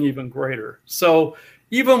something even greater. So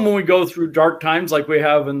even when we go through dark times like we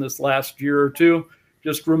have in this last year or two,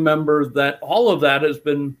 just remember that all of that has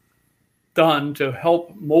been done to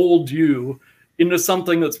help mold you into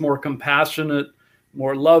something that's more compassionate,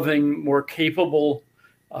 more loving, more capable,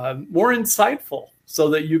 more insightful, so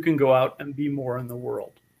that you can go out and be more in the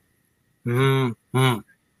world. Dr.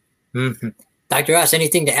 Ross,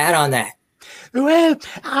 anything to add on that? Well,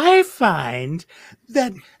 I find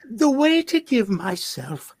that the way to give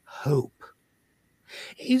myself hope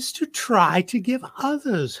is to try to give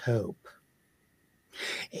others hope.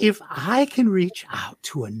 If I can reach out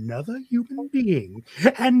to another human being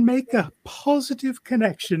and make a positive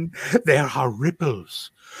connection, there are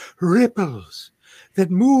ripples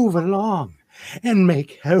that move along and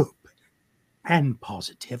make hope and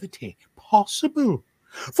positivity possible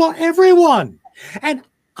for everyone. And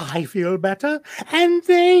I feel better and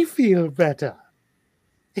they feel better.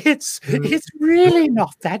 It's really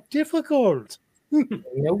not that difficult.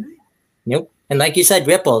 Nope. Nope. And like you said,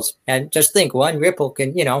 ripples. And just think, one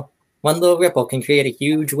little ripple can create a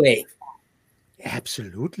huge wave.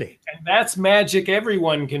 Absolutely. And that's magic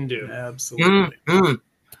everyone can do. Absolutely.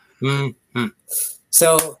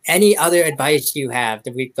 So, any other advice you have?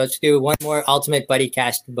 Let's do one more Ultimate Buddy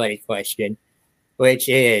Cast Buddy question, which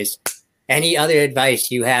is, any other advice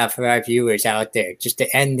you have for our viewers out there just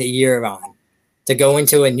to end the year on, to go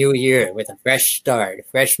into a new year with a fresh start, a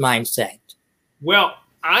fresh mindset? Well,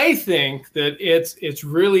 I think that it's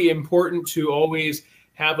really important to always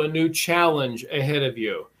have a new challenge ahead of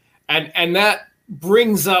you. And that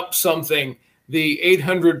brings up something, the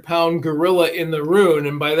 800-pound gorilla in the room.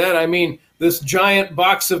 And by that, I mean this giant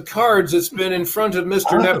box of cards that's been in front of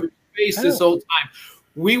Mr. Knepper's face this whole time.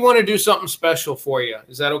 We want to do something special for you.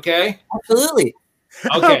 Is that okay? Absolutely.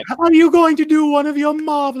 Okay. Are you going to do one of your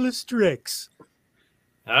marvelous tricks?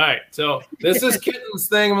 All right. So this is Kitten's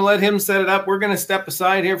thing. I'm going to let him set it up. We're going to step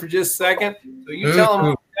aside here for just a second. So you tell him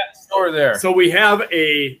what that store there. So we have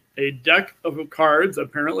a deck of cards,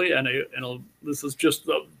 apparently, and this is just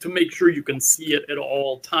to make sure you can see it at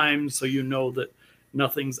all times, so you know that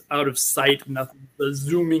nothing's out of sight, nothing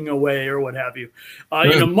zooming away or what have you.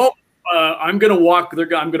 In a moment, I'm going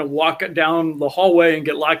to walk down the hallway and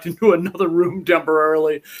get locked into another room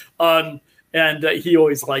temporarily. And he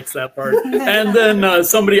always likes that part. And then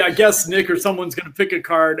somebody, I guess Nick or someone's going to pick a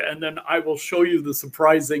card, and then I will show you the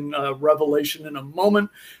surprising revelation in a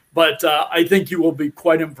moment. But I think you will be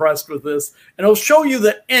quite impressed with this. And it'll show you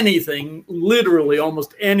that anything, literally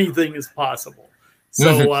almost anything, is possible.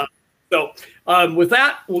 So, with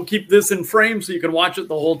that, we'll keep this in frame so you can watch it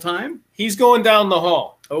the whole time. He's going down the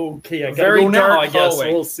hall. Okay, I got to go now, I guess.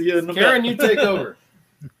 Hallway. We'll see you in a bit. Karen, you take over.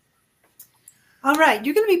 All right,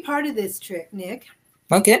 you're going to be part of this trick, Nick.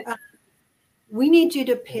 Okay. We need you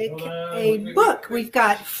to pick a book. We've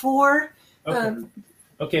got 4.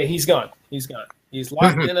 Okay, he's gone. He's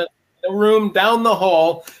locked in a room down the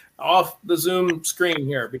hall off the Zoom screen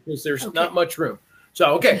here because there's not much room.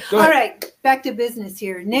 So, okay, go ahead. All right, back to business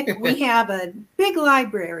here. Nick, we have a big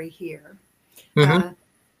library here.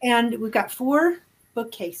 And we've got 4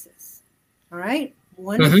 bookcases. All right,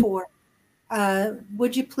 1 to 4.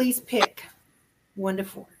 Would you please pick 1 to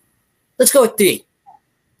 4? Let's go with 3.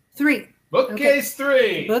 3. Bookcase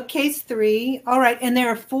 3. Bookcase 3. All right, and there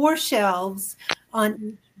are 4 shelves on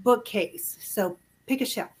each bookcase. So pick a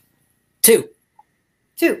shelf. 2.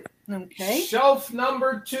 2. Okay. Shelf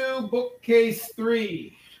number 2, bookcase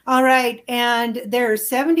 3. All right, and there are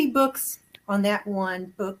 70 books on that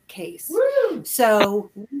one bookcase. Woo! So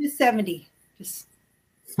 1 to 70. Just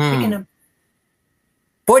pick a number.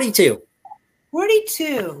 42.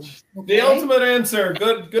 42. Okay. The ultimate answer.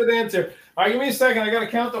 Good answer. All right, give me a second. I got to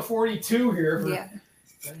count to 42 here. Yeah.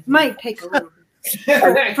 Might take a little bit.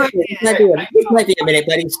 This might be a minute,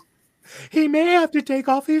 buddies. He may have to take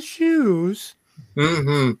off his shoes.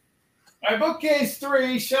 All right, bookcase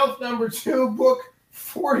 3, shelf number 2, book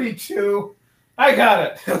 42. I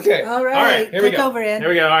got it. Okay. All right. Here we go. Over in. Here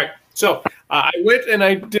we go. All right. So I went and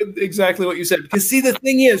I did exactly what you said. Because see, the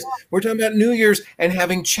thing is, we're talking about New Year's and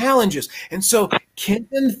having challenges. And so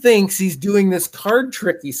Kenton thinks he's doing this card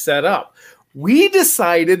trick he set up. We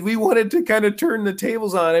decided we wanted to kind of turn the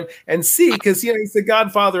tables on him and see, because he's the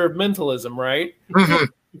godfather of mentalism, right?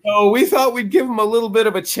 So we thought we'd give him a little bit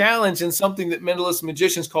of a challenge in something that mentalist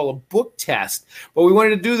magicians call a book test. But we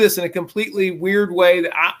wanted to do this in a completely weird way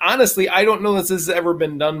that honestly, I don't know if this has ever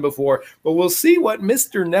been done before, but we'll see what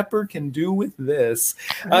Mr. Knepper can do with this.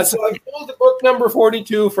 So I pulled the book number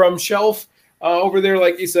 42 from shelf over there,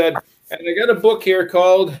 like you said, and I got a book here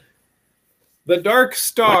called The Dark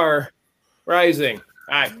Star Rising.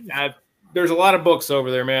 There's a lot of books over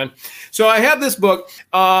there, man. So I have this book,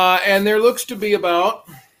 and there looks to be about,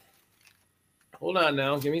 hold on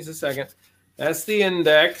now, give me a second. That's the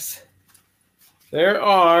index. There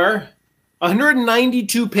are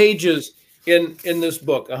 192 pages in this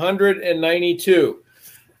book, 192.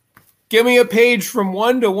 Give me a page from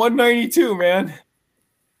 1 to 192, man.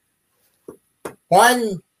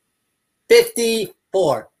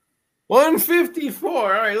 154. 154. All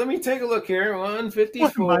right, let me take a look here.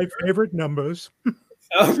 154. One of my favorite numbers.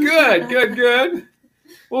 Oh, good.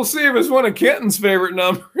 We'll see if it's one of Kenton's favorite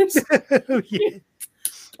numbers. Yeah.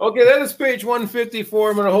 Okay, that is page 154.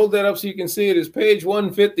 I'm going to hold that up so you can see it. It's page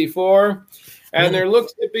 154. And there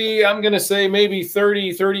looks to be, I'm going to say maybe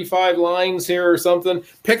 30, 35 lines here or something.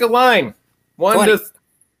 Pick a line. 20.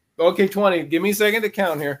 Okay, 20. Give me a second to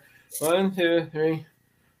count here. 1, 2, 3,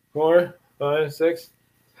 4, 5, 6,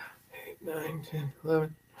 9, 10,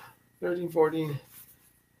 11, 13, 14,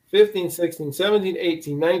 15, 16, 17,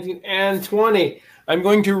 18, 19, and 20. I'm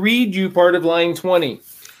going to read you part of line 20.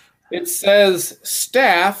 It says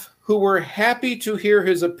staff who were happy to hear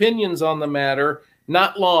his opinions on the matter,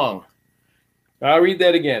 not long. I'll read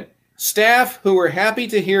that again. Staff who were happy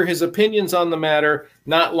to hear his opinions on the matter,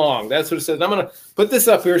 not long. That's what it says. I'm going to put this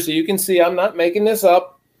up here so you can see I'm not making this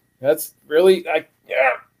up. That's really,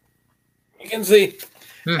 you can see.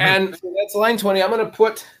 Mm-hmm. And so that's line 20. I'm going to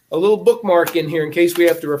put a little bookmark in here in case we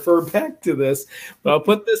have to refer back to this. But I'll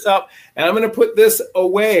put this up, and I'm going to put this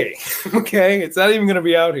away. Okay? It's not even going to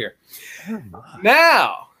be out here.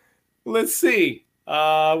 Now, let's see.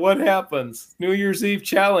 What happens? New Year's Eve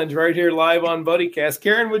challenge right here live on BuddyCast.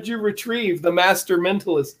 Karen, would you retrieve the Master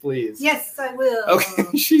Mentalist, please? Yes, I will.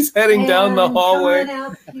 Okay, she's heading down the hallway. Coming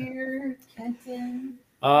out here, Kenton.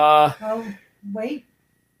 Oh, wait.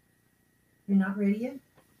 You're not ready yet?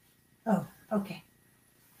 Oh, okay.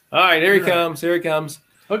 All right, here he comes. Here he comes.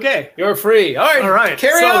 Okay. You're free. All right.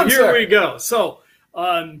 Carry on, here sir. we go. So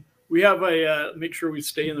we have make sure we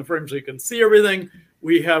stay in the frame so you can see everything.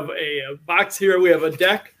 We have a box here. We have a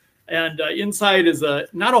deck. And inside is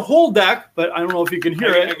not a whole deck, but I don't know if you can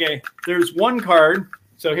hear it. Okay. There's one card.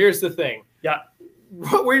 So here's the thing. Yeah.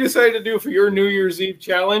 What we decided to do for your New Year's Eve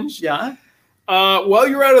challenge. Yeah. While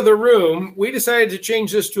you're out of the room, we decided to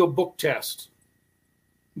change this to a book test.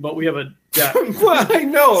 But we have a deck. Well, I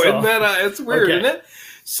know. So, it's weird, okay. Isn't it?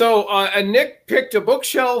 So Nick picked a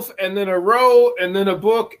bookshelf and then a row and then a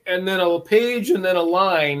book and then a page and then a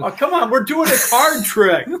line. Oh, come on. We're doing a card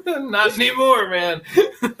trick. Not anymore, man.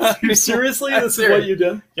 Seriously? This is what you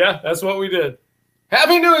did? Yeah, that's what we did.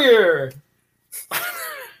 Happy New Year.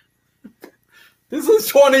 This is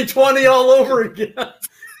 2020 all over again.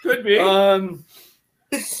 Could be.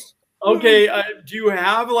 Okay. Do you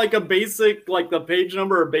have like a basic, like the page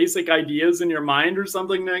number or basic ideas in your mind or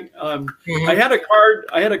something, Nick? I had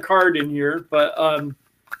a card in here, but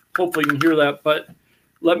hopefully you can hear that. But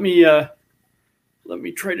let me try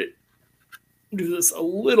to do this a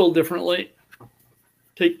little differently.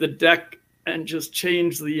 Take the deck and just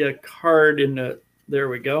change the card into. There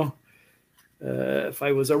we go. If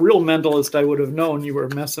I was a real mentalist, I would have known you were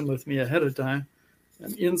messing with me ahead of time.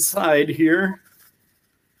 And inside here,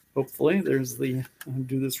 hopefully, there's I'll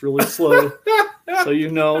do this really slow. So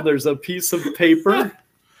you know there's a piece of paper.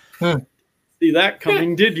 See that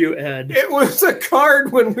coming, did you, Ed? It was a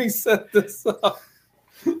card when we set this up.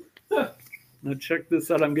 Now check this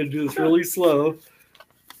out. I'm going to do this really slow.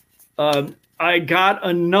 I got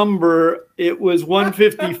a number. It was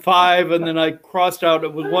 155, and then I crossed out.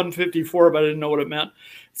 It was 154, but I didn't know what it meant.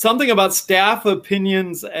 Something about staff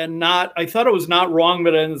opinions and not. I thought it was not wrong,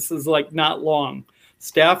 but this is like not long.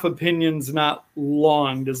 Staff opinions not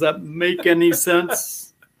long. Does that make any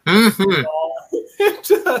sense? Mm-hmm. It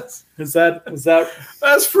does. Is that?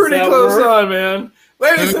 That's pretty close work? on, man.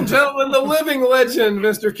 Ladies and gentlemen, the living legend,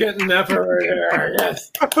 Mr. Kenton Nepper, right here.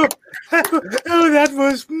 Yes. Oh, that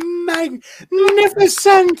was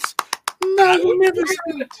magnificent.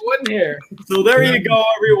 Magnificent. Wasn't here. So there you go,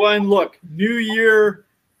 everyone. Look, new year.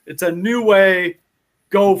 It's a new way.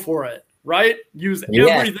 Go for it, right? Use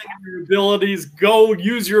everything in your abilities. Go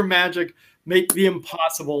use your magic. Make the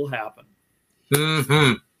impossible happen.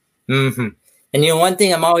 Mm-hmm. Mm-hmm. And one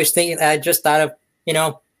thing I'm always thinking, I just thought of,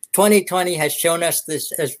 2020 has shown us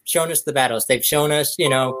the battles. They've shown us,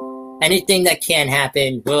 anything that can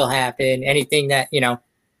happen will happen. Anything that,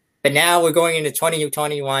 but now we're going into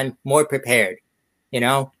 2021 more prepared.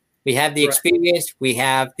 We have the experience. We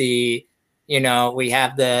have the,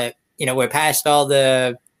 we're past all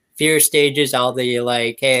the fear stages, all the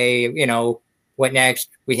like, hey, what next?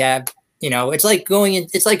 We have, it's like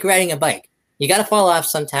it's like riding a bike. You got to fall off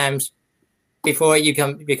sometimes before you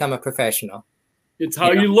become a professional. It's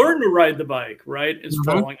how you learn to ride the bike, right? It's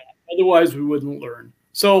falling off. Otherwise, we wouldn't learn.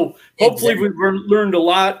 So hopefully we've learned a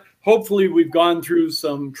lot. Hopefully we've gone through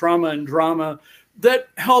some trauma and drama that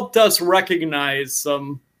helped us recognize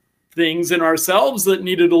some things in ourselves that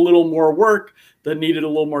needed a little more work, that needed a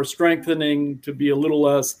little more strengthening, to be a little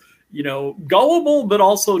less, gullible, but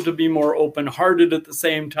also to be more open-hearted at the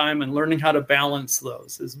same time, and learning how to balance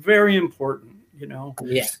those is very important.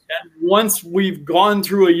 Yeah. And once we've gone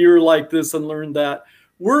through a year like this and learned that,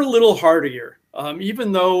 we're a little hardier.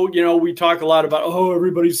 Even though, we talk a lot about,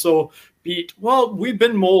 everybody's so beat. Well, we've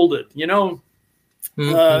been molded,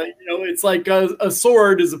 it's like a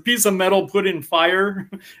sword is a piece of metal put in fire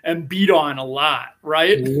and beat on a lot,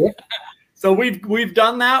 right? Yeah. So we've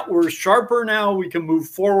done that. We're sharper now. We can move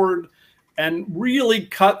forward and really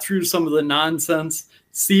cut through some of the nonsense,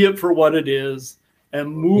 see it for what it is, and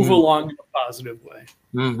move along in a positive way.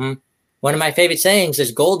 Mm-hmm. One of my favorite sayings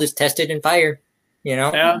is gold is tested in fire,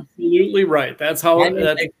 Absolutely right. That's how we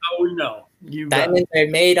know. Diamonds are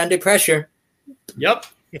made under pressure. Yep.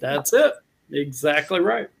 That's it. Exactly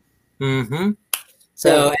right. Mm-hmm.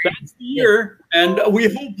 So that's the year, and we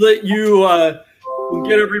hope that you will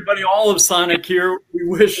get everybody, all of Sonic here. We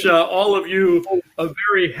wish all of you a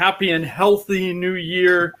very happy and healthy new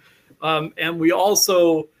year, and we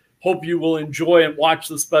also hope you will enjoy and watch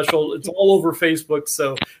the special. It's all over Facebook,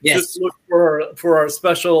 so just look for our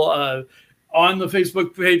special on the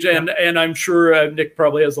Facebook page, and I'm sure Nick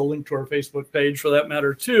probably has a link to our Facebook page for that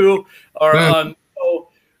matter too. Or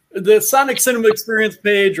the Sonic Cinema Experience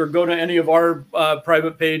page, or go to any of our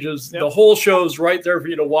private pages. The whole show's right there for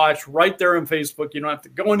you to watch, right there on Facebook. You don't have to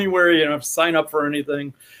go anywhere. You don't have to sign up for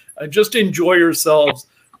anything. Just enjoy yourselves.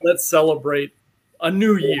 Let's celebrate a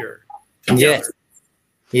new year together.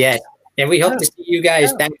 Yes. And we hope to see you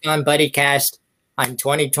guys back on BuddyCast on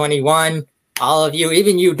 2021. All of you,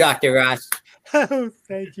 even you, Dr. Ross. Oh,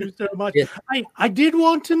 thank you so much. I did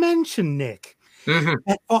want to mention, Nick,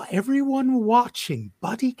 that for everyone watching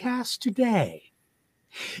BuddyCast today,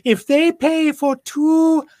 if they pay for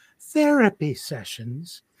 2 therapy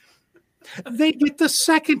sessions, they get the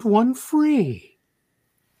second one free.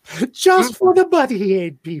 Just for the Buddy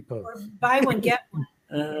Aid people. Or buy one, get one.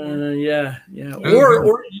 Yeah.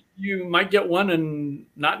 Or you might get one and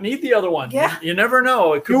not need the other one. Yeah. You never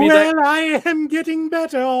know. It could be I am getting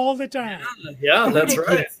better all the time. Yeah, that's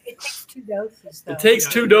right. It takes 2 doses, though. It takes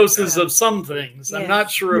 2 doses of some things. I'm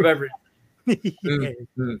not sure of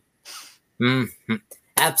everything.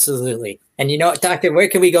 Absolutely. And you know what, Doctor, where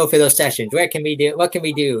can we go for those sessions? What can we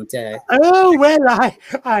do to... Oh, well,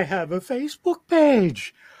 I have a Facebook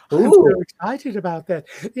page. I'm so excited about that.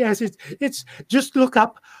 Yes, it's just look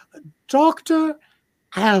up Dr.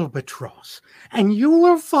 Albatross, and you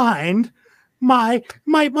will find my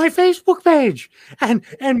Facebook page, and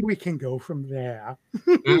we can go from there.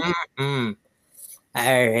 All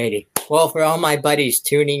righty. Well, for all my buddies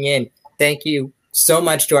tuning in, thank you so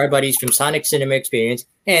much to our buddies from Sonic Cinema Experience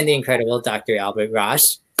and the incredible Dr. Albert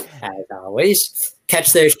Ross. As always,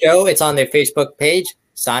 catch their show. It's on their Facebook page,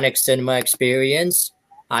 Sonic Cinema Experience.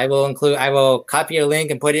 I will copy a link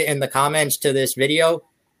and put it in the comments to this video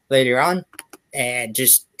later on, and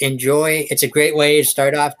just enjoy. It's a great way to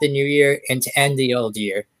start off the new year and to end the old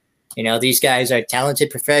year. You know, these guys are talented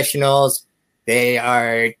professionals. They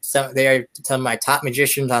are some of my top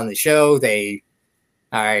magicians on the show. They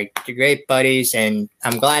are great buddies, and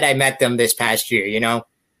I'm glad I met them this past year. You know,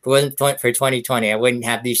 if it wasn't for 2020, I wouldn't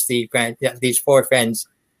have these 4 friends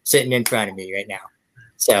sitting in front of me right now.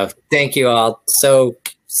 So thank you all so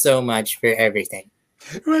much for everything.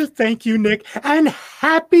 Well, thank you, Nick, and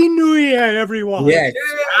Happy New Year, everyone. Yes.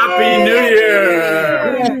 Happy New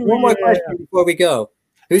Year. One more question before we go.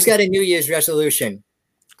 Who's got a New Year's resolution?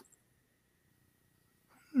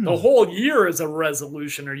 The whole year is a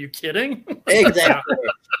resolution. Are you kidding? Exactly.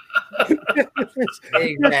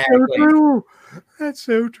 Exactly. That's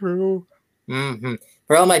so true.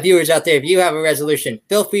 For all my viewers out there, if you have a resolution,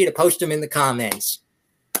 feel free to post them in the comments.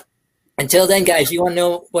 Until then, guys, you want to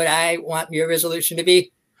know what I want your resolution to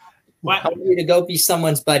be? What? I want you to go be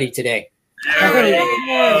someone's buddy today.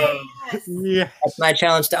 Yeah. That's my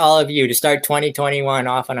challenge to all of you, to start 2021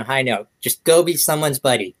 off on a high note. Just go be someone's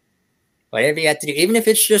buddy. Whatever you have to do, even if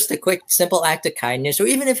it's just a quick, simple act of kindness, or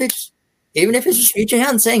even if it's just reaching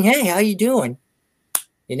out and saying, "Hey, how you doing?"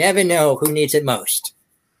 You never know who needs it most.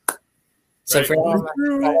 So for all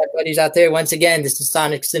my buddies out there, once again, this is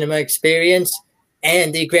Sonic Cinema Experience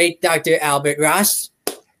and the great Dr. Albert Ross.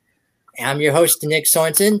 I'm your host, Nick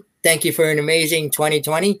Sorensen. Thank you for an amazing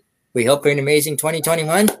 2020. We hope for an amazing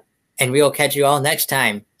 2021. And we will catch you all next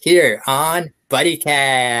time here on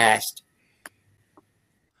BuddyCast.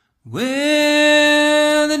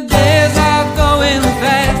 Well, the days are going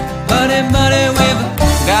fast. Buddy, we've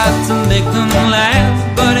got to make them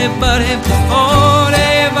last. Buddy, before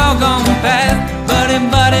they've all gone past. Buddy,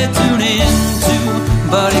 tune in to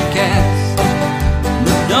BuddyCast.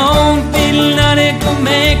 Don't be nutty, go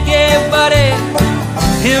make it, buddy,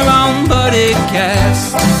 here on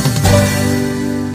BuddyCast.